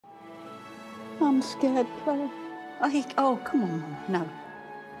I'm scared, Claire. Oh, come on, Mum. No.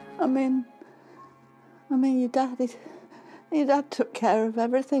 I mean, your dad took care of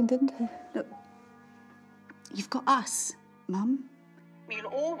everything, didn't he? Look, you've got us, Mum. You'll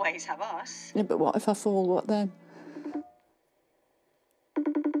always have us. Yeah, but what if I fall? What then?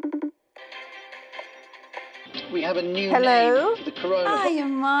 We have a new Hello? name for the coronavirus. Hiya,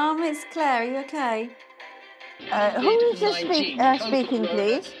 Mum. It's Claire. Are you okay? Who is this speaking,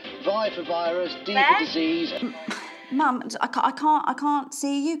 please? Vi for virus, D Claire? for disease. Mum, I can't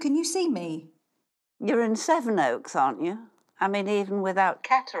see you. Can you see me? You're in Sevenoaks, aren't you? I mean, even without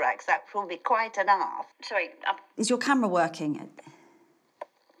cataracts, that will be quite enough. Sorry. Is your camera working?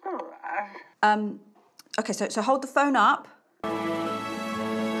 Okay, so hold the phone up.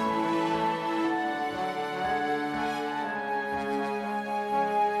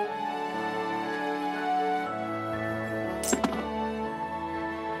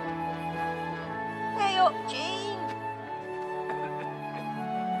 Hey up, Jean.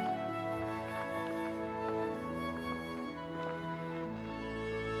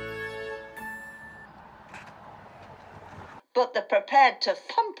 But they're prepared to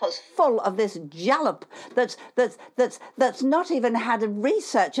thump us full of this jalop that's not even had a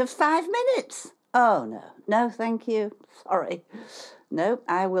research of 5 minutes. Oh, no, thank you. Sorry. No,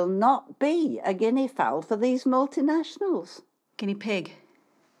 I will not be a guinea fowl for these multinationals. Guinea pig.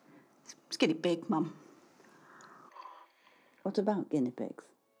 It's guinea pig, Mum. What about guinea pigs?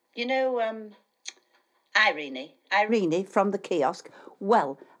 You know, Irene from the kiosk.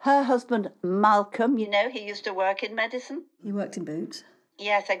 Well, her husband, Malcolm, you know, he used to work in medicine. You worked in Boots?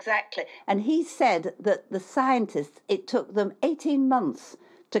 Yes, exactly. And he said that the scientists, it took them 18 months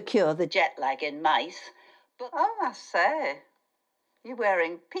to cure the jet lag in mice. But, oh, I say, you're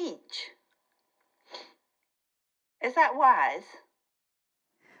wearing peach. Is that wise?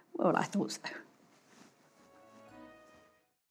 Well, I thought so.